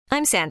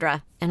I'm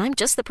Sandra, and I'm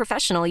just the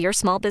professional your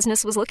small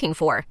business was looking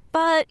for.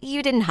 But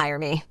you didn't hire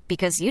me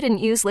because you didn't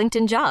use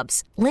LinkedIn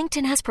Jobs.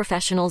 LinkedIn has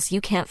professionals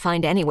you can't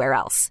find anywhere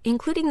else,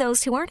 including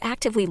those who aren't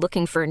actively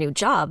looking for a new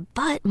job,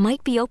 but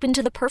might be open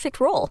to the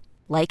perfect role,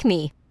 like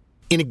me.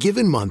 In a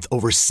given month,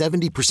 over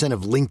 70%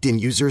 of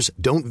LinkedIn users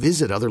don't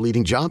visit other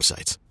leading job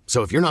sites.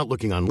 So if you're not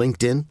looking on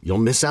LinkedIn, you'll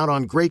miss out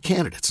on great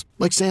candidates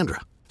like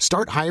Sandra.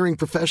 Start hiring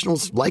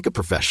professionals like a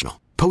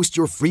professional. Post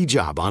your free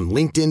job on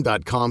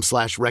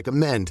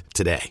linkedin.com/recommend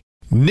today.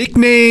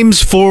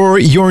 Nicknames for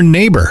your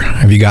neighbor.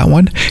 Have you got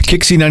one?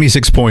 Kixie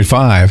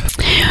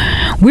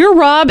 96.5. We're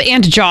Rob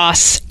and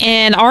Joss,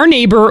 and our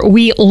neighbor,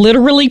 we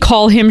literally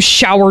call him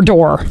Shower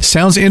Door.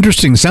 Sounds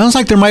interesting. Sounds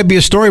like there might be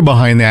a story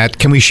behind that.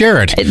 Can we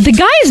share it? The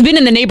guy has been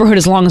in the neighborhood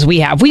as long as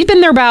we have. We've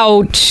been there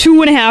about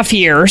 2.5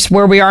 years,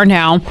 where we are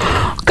now.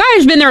 Guy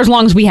has been there as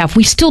long as we have.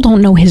 We still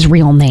don't know his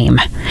real name.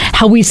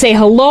 How we say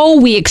hello,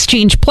 we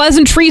exchange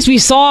pleasantries. We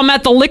saw him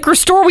at the liquor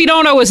store. We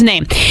don't know his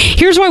name.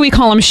 Here's why we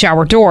call him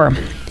Shower Door.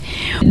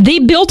 They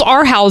built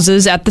our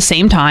houses at the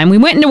same time. We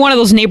went into one of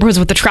those neighborhoods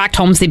with the tract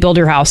homes. They build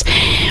your house,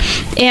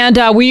 and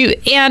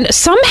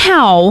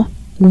somehow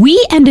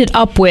we ended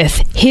up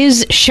with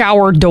his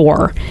shower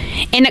door,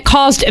 and it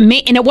caused and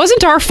it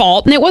wasn't our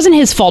fault, and it wasn't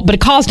his fault, but it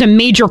caused a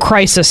major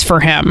crisis for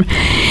him.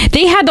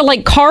 They had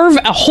to carve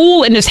a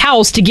hole in his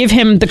house to give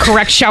him the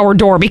correct shower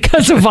door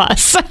because of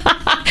us.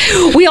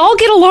 We all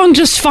get along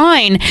just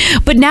fine,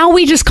 but now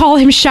we just call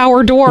him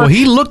Shower Door. Well,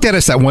 he looked at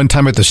us that one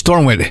time at the store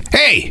and went,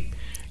 "Hey,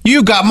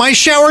 you got my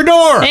shower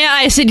door." Yeah,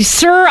 I said,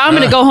 "Sir, I'm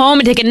going to go home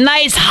and take a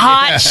nice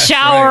hot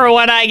shower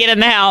when I get in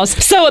the house."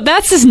 So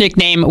that's his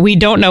nickname. We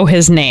don't know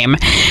his name.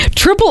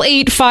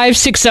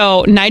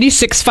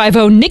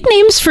 888-560-9650.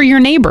 Nicknames for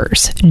your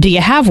neighbors. Do you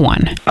have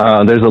one?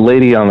 There's a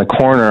lady on the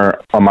corner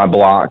on my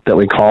block that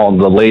we call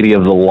the Lady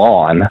of the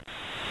Lawn.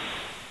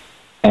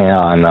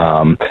 And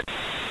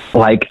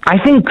I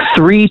think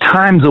 3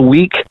 times a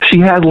week she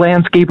has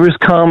landscapers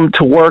come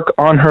to work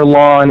on her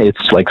lawn. It's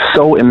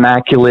so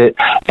immaculate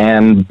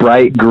and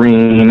bright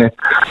green.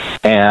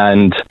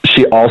 And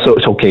she also,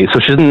 so she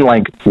doesn't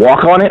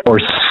walk on it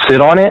or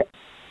sit on it.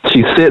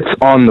 She sits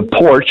on the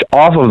porch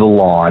off of the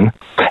lawn,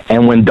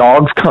 and when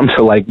dogs come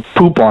to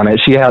poop on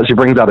it, she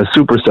brings out a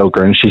super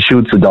soaker and she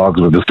shoots the dogs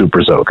with the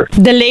super soaker.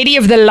 The Lady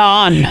of the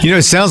Lawn.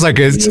 It sounds like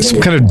it's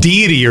some kind of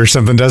deity or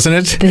something, doesn't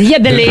it? Yeah,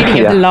 the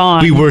Lady of the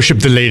Lawn. We worship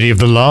the Lady of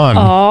the Lawn.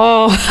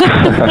 Oh.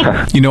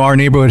 Our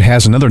neighborhood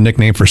has another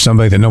nickname for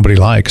somebody that nobody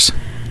likes.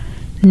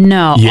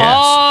 No. Yes.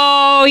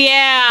 Oh,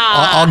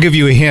 yeah. I'll give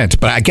you a hint,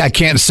 but I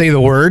can't say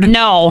the word.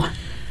 No.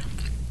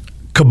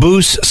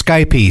 Caboose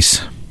Sky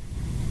Piece.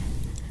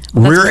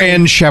 Rear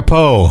end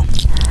chapeau.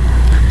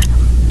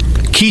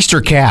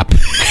 Keister cap.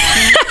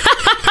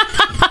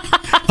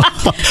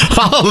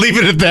 I'll leave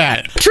it at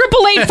that.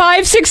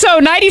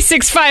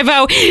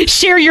 888-560-9650.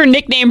 Share your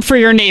nickname for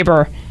your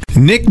neighbor.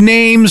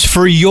 Nicknames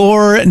for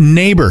your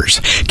neighbors.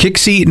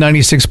 Kixie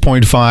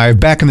 96.5.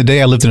 Back in the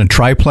day, I lived in a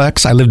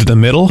triplex. I lived in the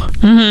middle.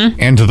 Mm-hmm.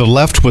 And to the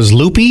left was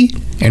Loopy,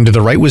 and to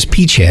the right was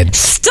Peachhead.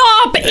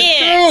 Stop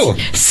it!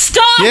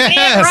 Stop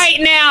it right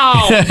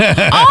now!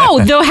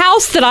 Oh, the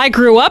house that I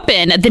grew up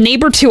in, the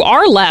neighbor to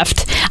our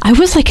left, I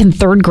was in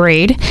 3rd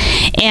grade,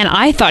 and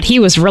I thought he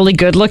was really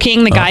good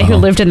looking, the guy who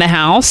lived in the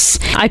house.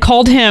 I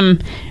called him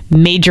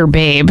Major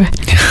Babe.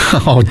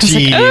 Oh,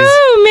 geez.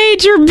 Oh,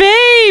 Major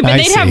Babe. And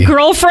they'd have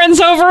girlfriends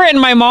over, and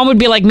my mom would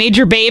be like,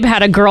 Major Babe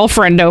had a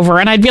girlfriend over.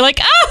 And I'd be like,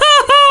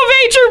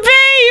 oh, Major Babe.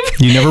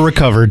 You never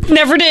recovered.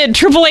 Never did.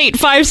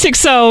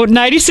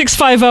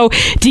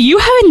 888-560-9650. Do you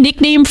have a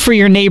nickname for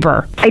your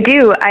neighbor? I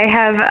do. I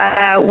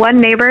have one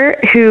neighbor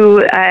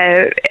who,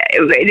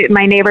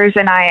 my neighbors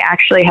and I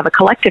actually have a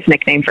collective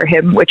nickname for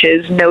him, which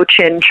is No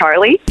Chin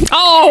Charlie.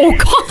 Oh,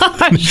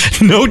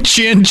 gosh. No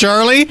Chin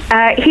Charlie?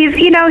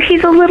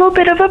 He's a little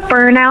bit of a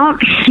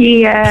burnout.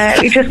 He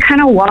just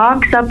kind of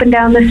walks up and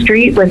down the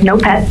street with no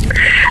pets.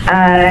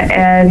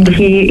 And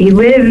he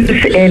lives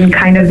in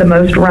kind of the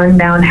most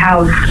rundown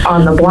house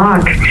on the block.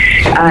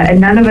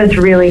 And none of us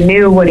really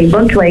knew what he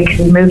looked like.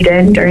 He moved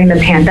in during the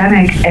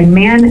pandemic. And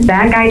man,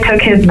 that guy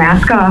took his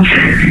mask off.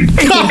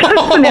 He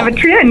doesn't have a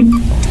chin.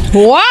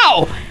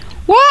 Wow.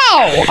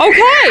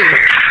 Okay.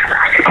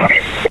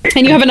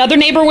 And you have another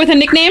neighbor with a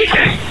nickname?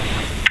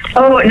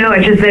 Oh, no,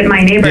 it's just that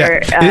my neighbor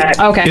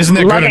okay. Isn't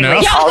that good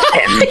enough? calls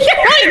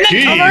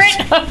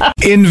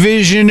him.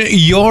 Envision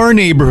your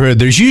neighborhood.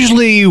 There's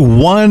usually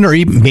one or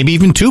maybe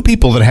even 2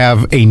 people that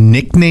have a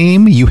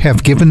nickname you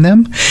have given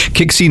them.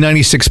 Kixie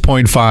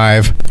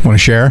 96.5. Want to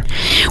share?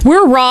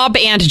 We're Rob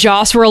and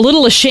Joss. We're a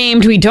little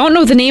ashamed. We don't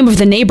know the name of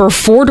the neighbor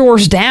 4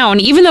 doors down,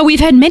 even though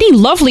we've had many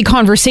lovely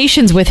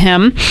conversations with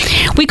him.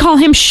 We call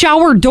him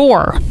Shower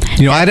Door.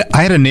 I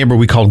had a neighbor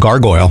we called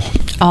Gargoyle.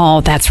 Oh,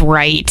 that's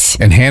right.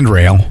 And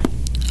Handrail.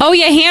 Oh,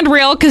 yeah,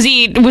 handrail, because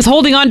he was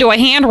holding onto a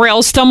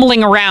handrail,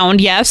 stumbling around,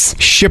 yes.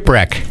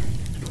 Shipwreck.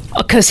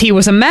 Because he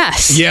was a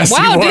mess. Yes,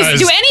 wow, he was.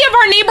 Do any of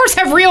our neighbors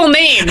have real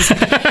names?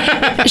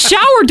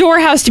 Shower door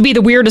has to be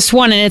the weirdest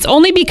one, and it's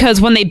only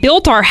because when they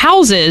built our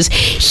houses,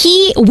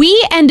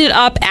 we ended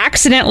up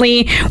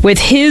accidentally with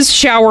his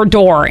shower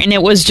door, and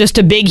it was just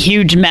a big,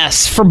 huge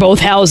mess for both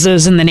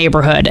houses in the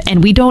neighborhood,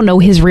 and we don't know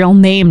his real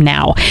name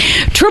now.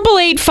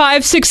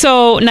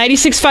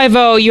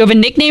 888-560-9650. You have a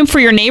nickname for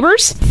your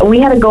neighbors? We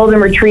had a golden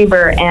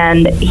retriever,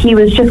 and he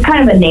was just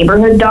kind of a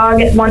neighborhood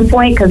dog at one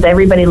point because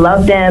everybody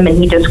loved him, and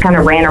he just kind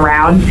of ran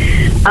around.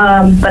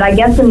 But I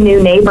guess a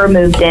new neighbor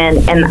moved in,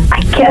 and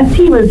I guess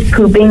he was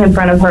pooping in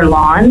front of her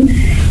lawn,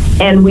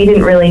 and we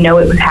didn't really know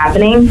it was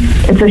happening.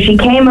 And so she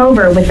came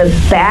over with a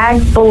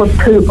bag full of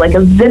poop, like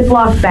a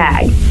Ziploc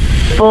bag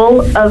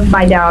full of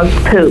my dog's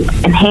poop,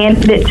 and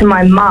handed it to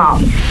my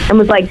mom and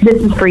was like,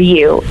 "This is for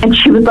you." And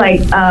she was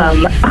like,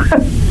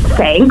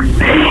 thanks.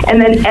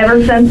 And then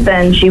ever since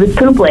then, she was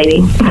Poop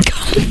Lady.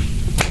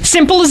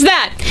 Simple as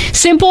that.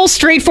 Simple,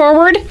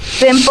 straightforward.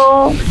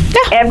 Simple. Yeah.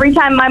 Every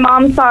time my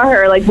mom saw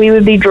her, like, we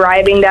would be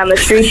driving down the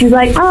street, she's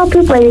like, "Oh,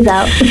 Poop Lady's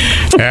out."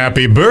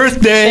 Happy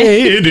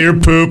birthday, dear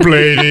Poop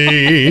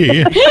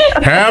Lady.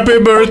 Happy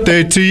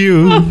birthday to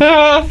you.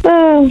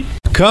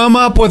 Come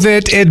up with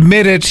it.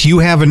 Admit it. You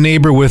have a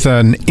neighbor with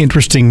an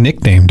interesting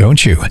nickname,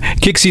 don't you?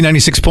 Kixie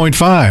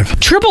 96.5.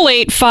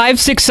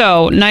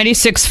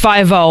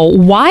 888-560-9650.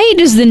 Why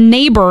does the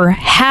neighbor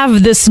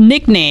have this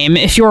nickname?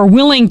 If you're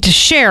willing to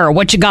share,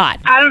 what you got?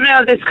 I don't know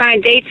if this kind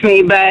of dates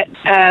me, but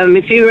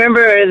if you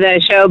remember the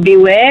show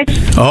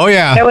Bewitched, Oh,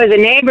 yeah. there was a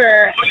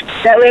neighbor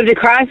that lived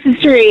across the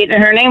street,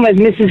 and her name was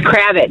Mrs.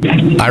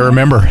 Kravitz. I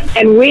remember.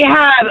 And we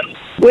have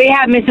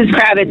Mrs.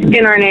 Kravitz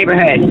in our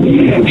neighborhood.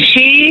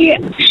 She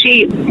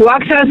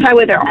walks outside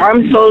with her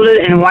arms folded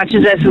and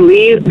watches us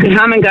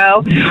come and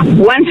go.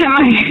 One time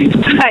I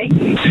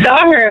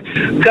saw her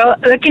go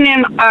looking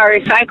in our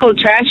recycled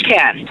trash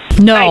can.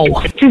 No.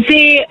 To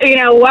see,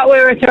 what we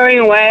were throwing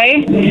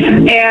away.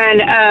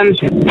 And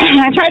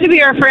I tried to be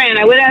her friend.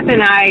 I went up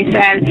and I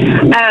said,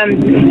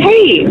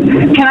 "Hey,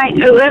 can I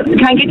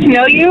get to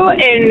know you?"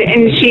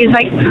 And she's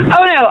like,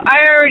 "Oh no,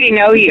 I already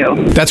know you."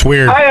 That's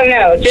weird. I don't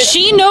know.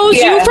 She knows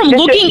you from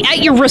looking at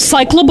your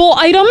recyclable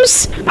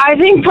items? I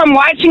think from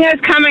watching us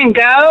come and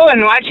go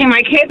and watching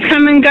my kids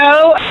come and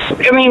go.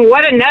 I mean,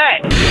 what a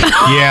nut.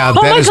 Yeah,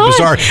 Oh that my is God.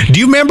 bizarre. Do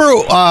you remember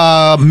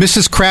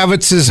Mrs.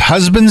 Kravitz's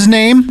husband's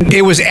name?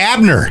 It was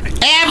Abner.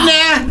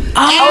 Abner!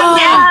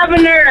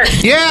 Abner.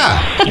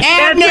 Yeah.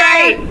 That's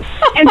right.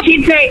 And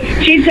she'd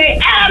say,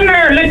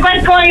 "Abner, look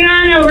what's going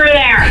on over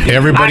there."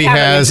 Everybody I have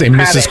has a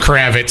Mrs.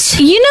 Kravitz.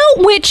 You know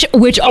which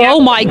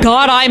oh my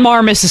God, I'm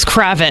our Mrs.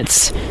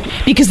 Kravitz.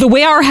 Because the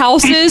way our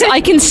house is,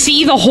 I can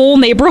see the whole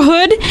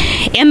neighborhood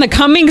and the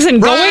comings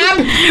and going.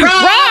 Rob!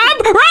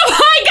 Rob!